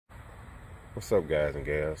What's up, guys and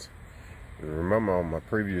gals? Remember on my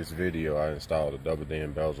previous video I installed a double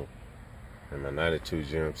din bezel in my 92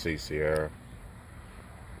 GMC Sierra.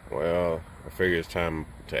 Well, I figure it's time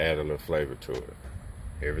to add a little flavor to it.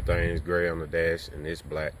 Everything is gray on the dash and it's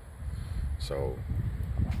black, so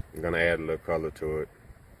I'm gonna add a little color to it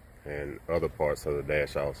and other parts of the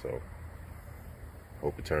dash also.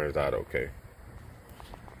 Hope it turns out okay.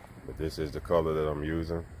 But this is the color that I'm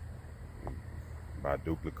using by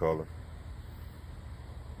Duplicolor.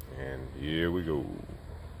 And here we go.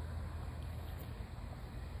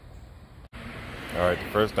 Alright, the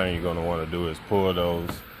first thing you're going to want to do is pull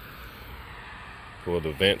the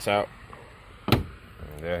vents out. And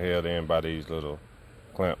they're held in by these little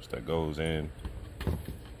clamps that goes in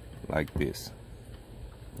like this.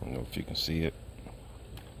 I don't know if you can see it.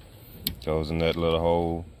 Goes in that little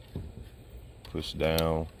hole, push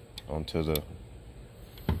down onto the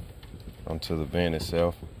vent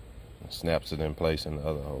itself, and snaps it in place in the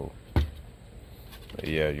other hole. But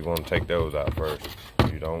yeah, you want to take those out first.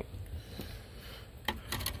 You don't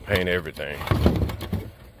paint everything.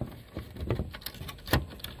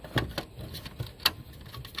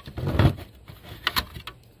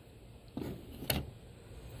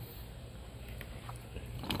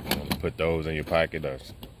 Put those in your pocket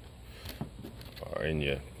or in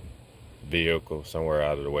your vehicle somewhere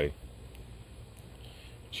out of the way,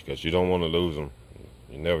 because you don't want to lose them.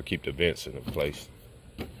 You never keep the vents in place.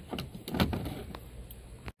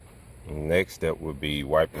 Next step would be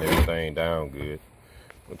wiping everything down good,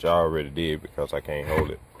 which I already did because I can't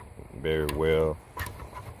hold it very well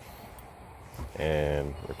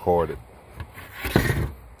and record it.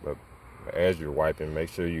 But as you're wiping, make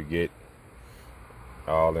sure you get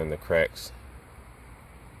all in the cracks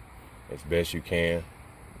as best you can.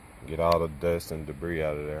 Get all the dust and debris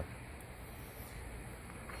out of there.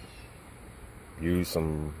 Use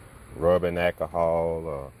some rubbing alcohol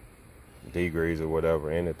or degrease or whatever,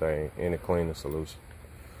 anything, any cleaning solution.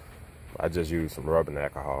 I just use some rubbing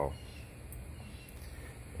alcohol.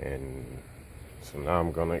 And so now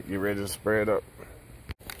I'm gonna get ready to spray it up.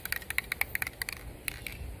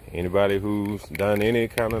 Anybody who's done any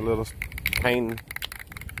kind of little painting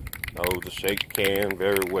knows the shake can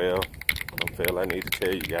very well. I don't feel I need to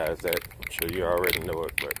tell you guys that. I'm sure you already know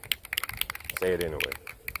it, but say it anyway.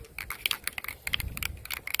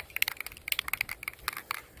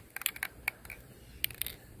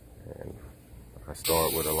 And I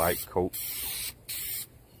start with a light coat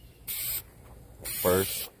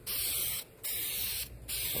first.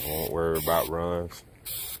 I won't worry about runs.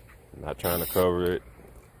 I'm not trying to cover it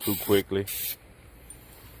too quickly.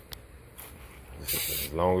 As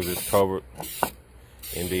long as it's covered,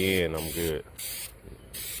 in the end, I'm good.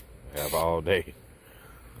 I have all day.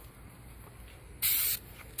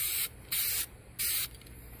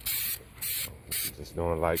 Just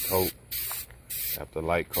doing light coat after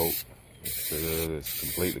light coat until it's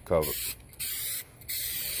completely covered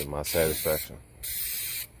to my satisfaction.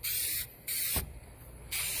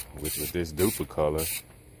 Which with this Duplicolor,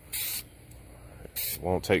 it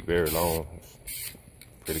won't take very long. It's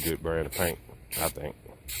a pretty good brand of paint, I think.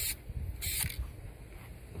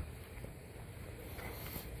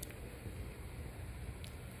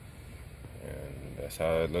 And that's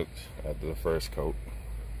how it looked after the first coat.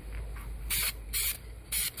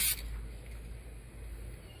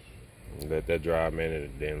 Let that dry a minute,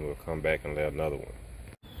 and then we'll come back and let another one.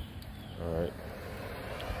 All right,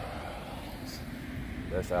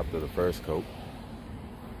 that's after the first coat.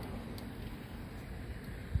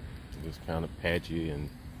 Just kind of patchy and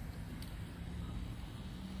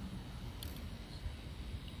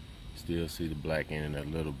still see the black in it a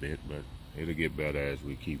little bit, but it'll get better as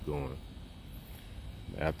we keep going.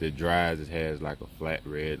 After it dries, it has like a flat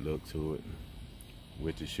red look to it,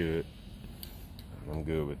 which it should. I'm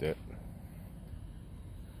good with that.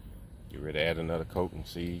 Get ready to add another coat and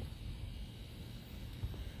see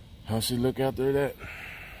how she look after that.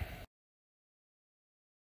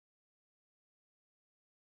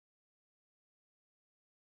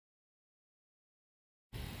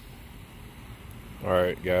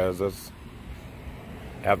 Alright guys, that's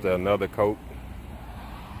after another coat.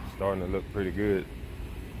 Starting to look pretty good.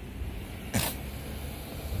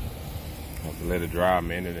 Have to let it dry a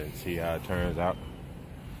minute and see how it turns out.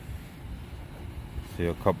 See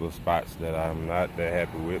a couple of spots that I'm not that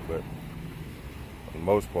happy with, but for the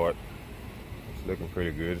most part, it's looking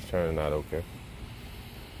pretty good. It's turning out okay.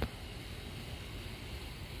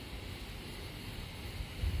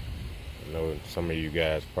 I know some of you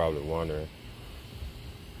guys probably wondering,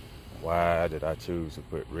 why did I choose to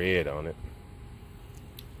put red on it?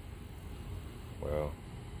 Well,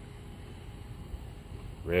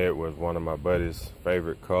 Red was one of my buddy's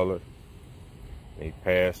favorite colors. He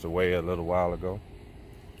passed away a little while ago,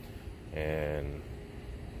 and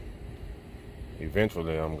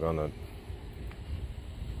eventually I'm gonna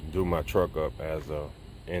do my truck up as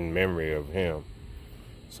in memory of him.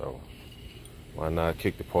 So why not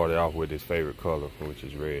kick the party off with his favorite color, which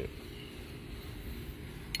is red.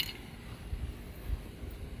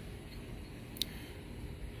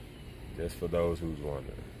 Just for those who's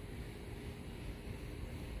wondering.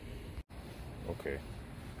 Okay,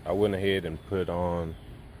 I went ahead and put on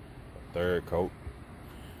a third coat,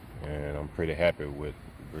 and I'm pretty happy with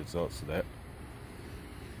the results of that.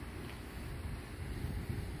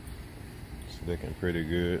 It's looking pretty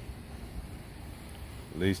good,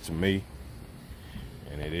 at least to me,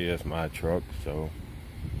 and it is my truck, so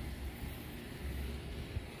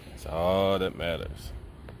that's all that matters.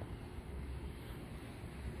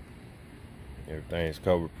 Everything's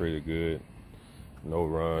covered pretty good, no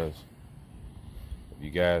runs. If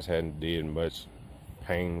you guys hadn't did much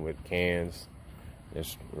painting with cans,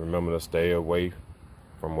 just remember to stay away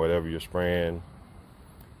from whatever you're spraying.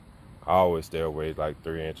 I always stay away like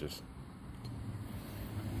 3 inches.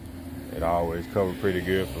 It always covered pretty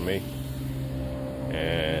good for me,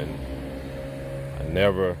 and I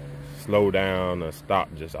never slow down or stop,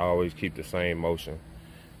 just always keep the same motion.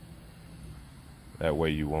 That way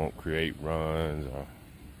you won't create runs or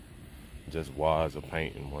just wads of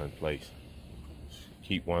paint in one place. Just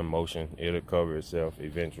keep one motion, it'll cover itself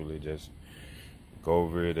eventually. Just go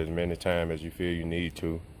over it as many times as you feel you need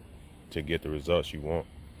to get the results you want.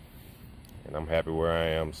 And I'm happy where I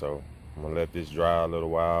am, so I'm gonna let this dry a little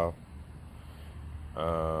while.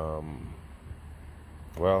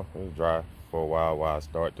 Well, it'll dry for a while I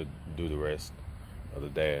start to do the rest of the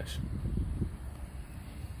dash.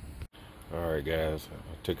 Alright guys,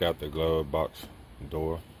 I took out the glove box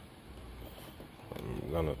door.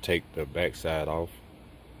 I'm gonna take the back side off.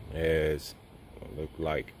 As look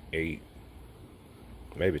like 8,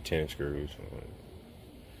 maybe 10 screws.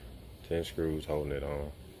 10 screws holding it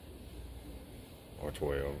on, or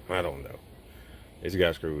 12, I don't know. It's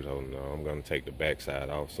got screws holding it on. I'm gonna take the back side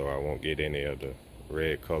off so I won't get any of the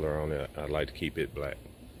red color on it. I like to keep it black.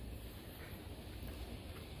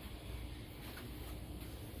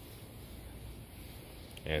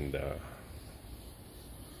 And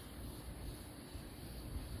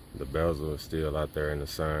the bezel is still out there in the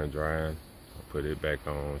sun drying. I'll put it back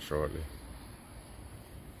on shortly.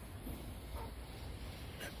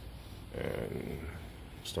 And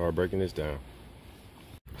start breaking this down.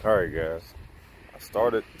 Alright guys, I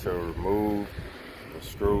started to remove the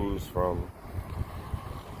screws from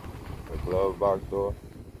the glove box door,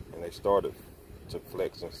 and they started to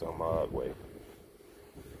flex in some odd way.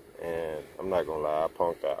 And I'm not gonna lie, I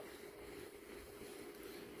punked out.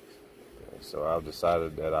 So I've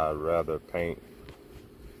decided that I'd rather paint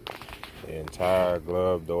the entire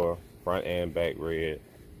glove door, front and back, red,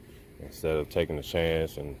 instead of taking a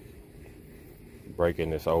chance and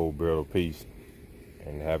breaking this old brittle piece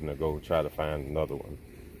and having to go try to find another one.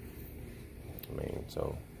 I mean,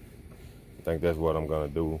 so I think that's what I'm gonna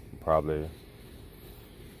do. Probably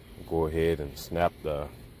go ahead and snap the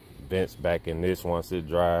vents back in this once it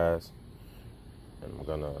dries, and I'm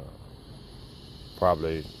gonna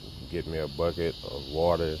probably get me a bucket of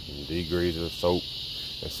water and degreaser, soap,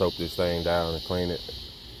 and soap this thing down and clean it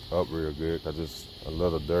up real good, because it's a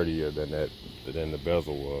little dirtier than the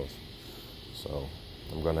bezel was. So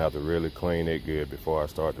I'm gonna have to really clean it good before I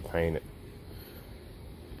start to paint it.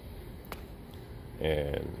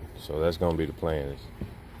 And so that's gonna be the plan, is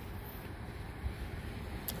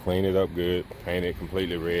clean it up good, paint it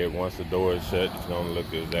completely red. Once the door is shut, it's gonna look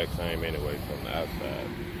the exact same anyway from the outside.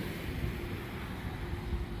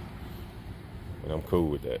 And I'm cool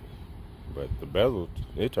with that. But the bezel,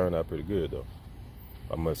 it turned out pretty good though,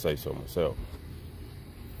 I must say so myself.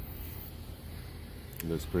 It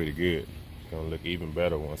looks pretty good. It's gonna look even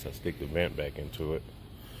better once I stick the vent back into it.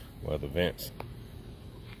 Well, the vents.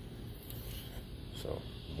 So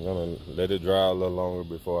I'm gonna let it dry a little longer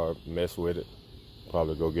before I mess with it.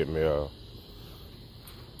 Probably go get me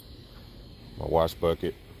my wash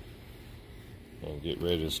bucket and get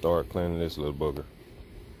ready to start cleaning this little booger.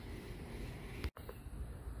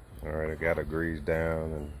 Alright, I got it greased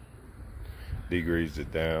down and degreased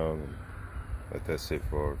it down, and let that sit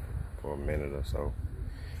for a minute or so.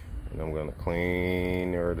 And I'm gonna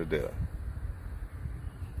clean her to death.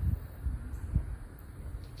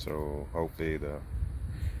 So hopefully the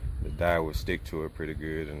dye will stick to it pretty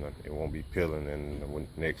good, and it won't be peeling in the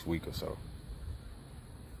next week or so.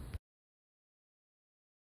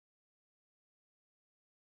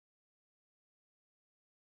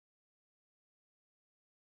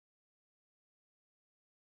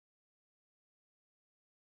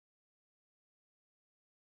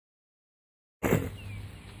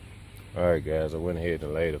 Alright guys, I went ahead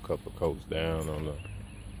and laid a couple of coats down on the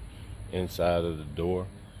inside of the door.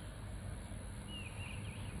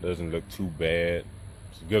 Doesn't look too bad.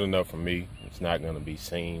 It's good enough for me. It's not going to be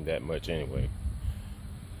seen that much anyway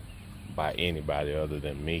by anybody other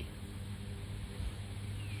than me.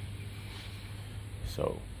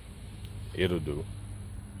 So it'll do.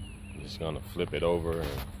 I'm just going to flip it over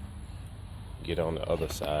and get on the other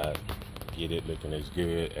side. Get it looking as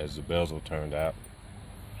good as the bezel turned out.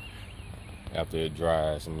 After it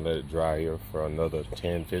dries, I'm going to let it dry here for another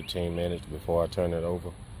 10-15 minutes before I turn it over.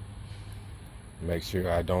 Make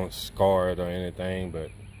sure I don't scar it or anything, but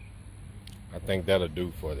I think that'll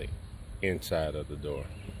do for the inside of the door.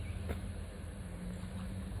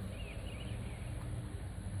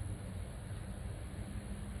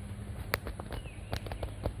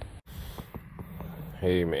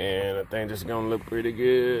 Hey man, I think this is gonna look pretty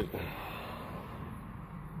good.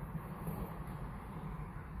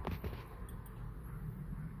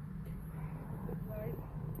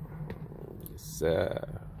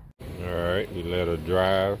 Alright, we let her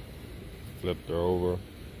dry, flipped her over,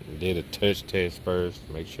 did a touch test first,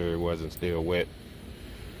 make sure it wasn't still wet.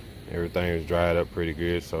 Everything was dried up pretty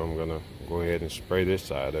good, so I'm gonna go ahead and spray this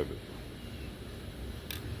side of it.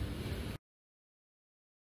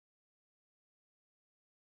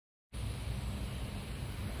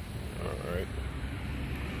 Alright,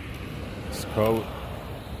 it's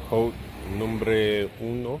coat numbre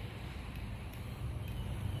uno.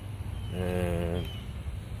 And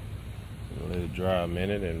let it dry a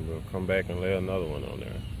minute and we'll come back and lay another one on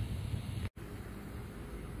there.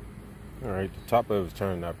 Alright, the top of it's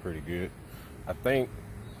turned out pretty good. I think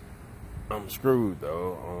I'm screwed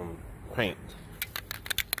though on paint.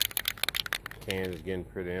 Can is getting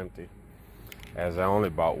pretty empty, as I only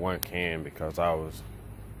bought one can because I was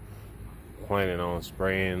planning on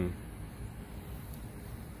spraying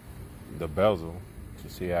the bezel to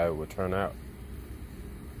see how it would turn out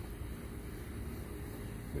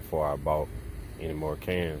before I bought any more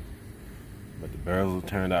cans. But the bezel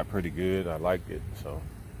turned out pretty good. I liked it, so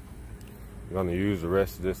I'm gonna use the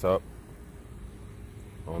rest of this up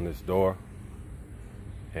on this door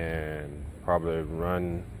and probably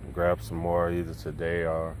grab some more either today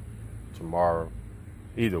or tomorrow.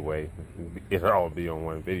 Either way, it'll all be on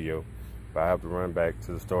one video, but I have to run back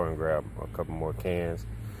to the store and grab a couple more cans.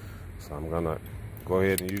 So I'm gonna go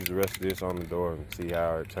ahead and use the rest of this on the door and see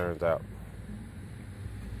how it turns out.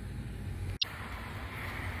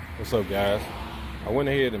 What's up guys? I went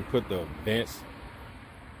ahead and put the vents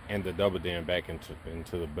and the double dent back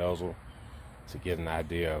into the bezel to get an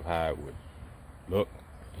idea of how it would look,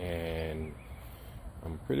 and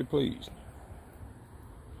I'm pretty pleased.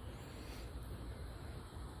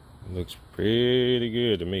 It looks pretty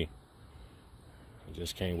good to me. I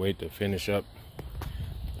just can't wait to finish up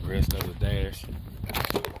the rest of the dash.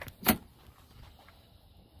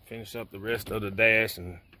 Finish up the rest of the dash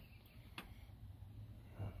and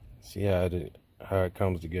see how it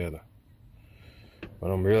comes together. But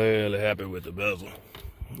I'm really happy with the bezel.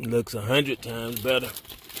 It looks 100 times better.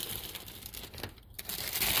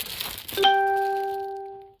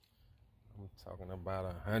 I'm talking about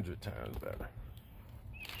 100 times better.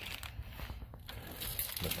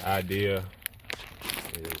 But the idea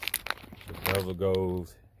is the bezel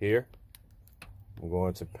goes here. I'm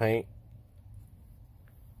going to paint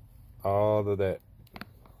all of that.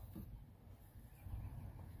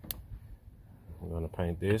 I'm going to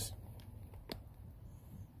paint this,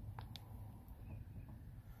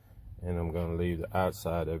 and I'm going to leave the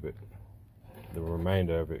outside of it, the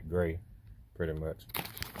remainder of it, gray, pretty much.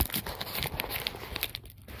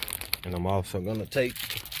 And I'm also going to take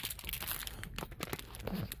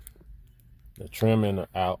the trimming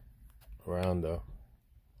out around the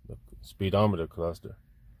speedometer cluster.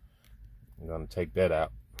 I'm going to take that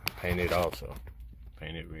out, paint it also,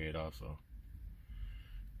 paint it red also.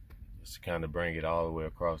 Just to kind of bring it all the way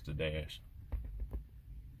across the dash.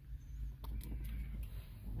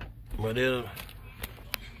 But so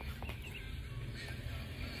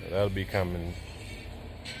that'll be coming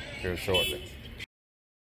here shortly.